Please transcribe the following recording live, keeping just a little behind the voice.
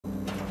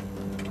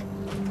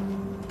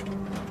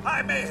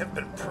I may have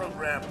been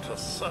programmed to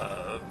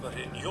serve, but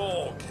in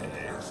your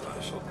case,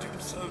 I shall do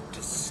so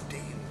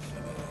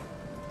disdainfully.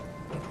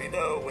 Let me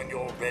know when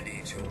you're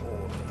ready to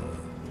order.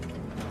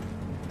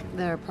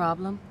 There a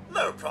problem?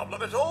 No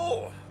problem at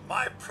all.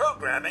 My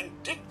programming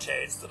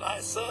dictates that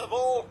I serve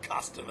all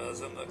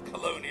customers in the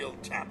Colonial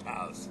Tap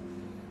House,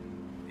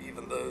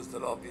 even those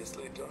that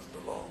obviously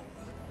don't belong.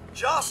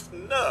 Just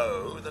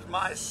know that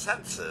my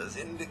sensors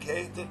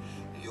indicate that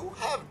you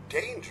have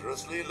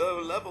dangerously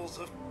low levels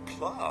of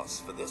class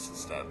for this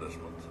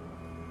establishment.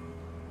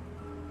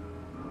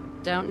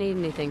 Don't need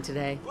anything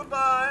today.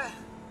 Goodbye.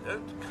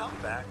 Don't come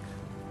back.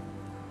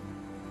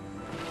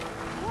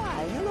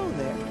 Why, hello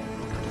there.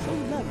 So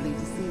lovely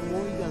to see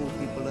more young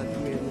people up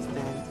here in the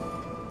stands.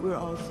 We're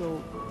all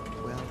so,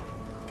 well,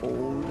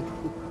 old.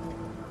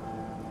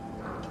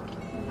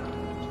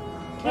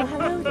 Well,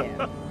 hello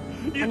there.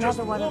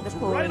 Another one of the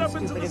poor and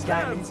stupid of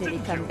Diamond City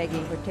come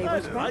begging for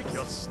table scraps. I like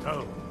your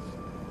stones.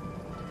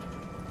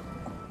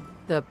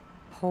 The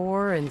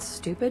poor and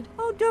stupid?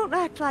 Oh, don't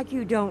act like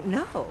you don't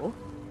know.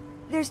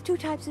 There's two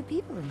types of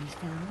people in this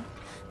town.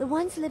 The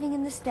ones living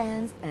in the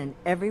stands and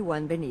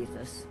everyone beneath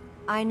us.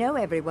 I know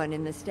everyone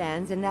in the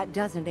stands, and that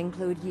doesn't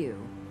include you.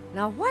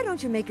 Now, why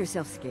don't you make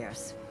yourself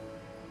scarce?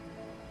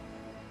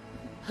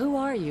 Who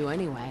are you,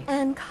 anyway?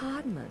 Anne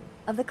Codman,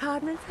 of the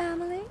Codman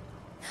family?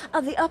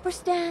 Of the upper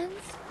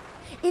stands?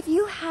 If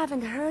you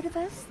haven't heard of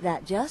us,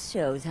 that just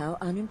shows how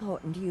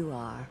unimportant you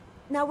are.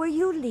 Now, were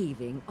you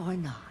leaving or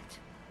not?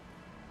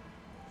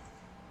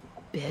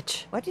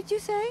 Bitch. What did you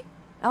say?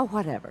 Oh,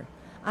 whatever.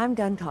 I'm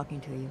done talking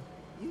to you.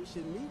 You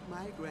should meet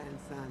my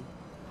grandson.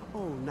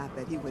 Oh, not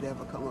that he would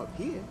ever come up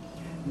here.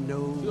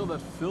 No. Feel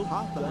that filth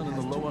Hawthorne down in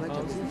the has too lower much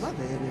of his houses?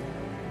 mother in it.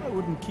 I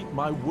wouldn't keep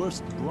my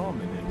worst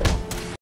glom in it.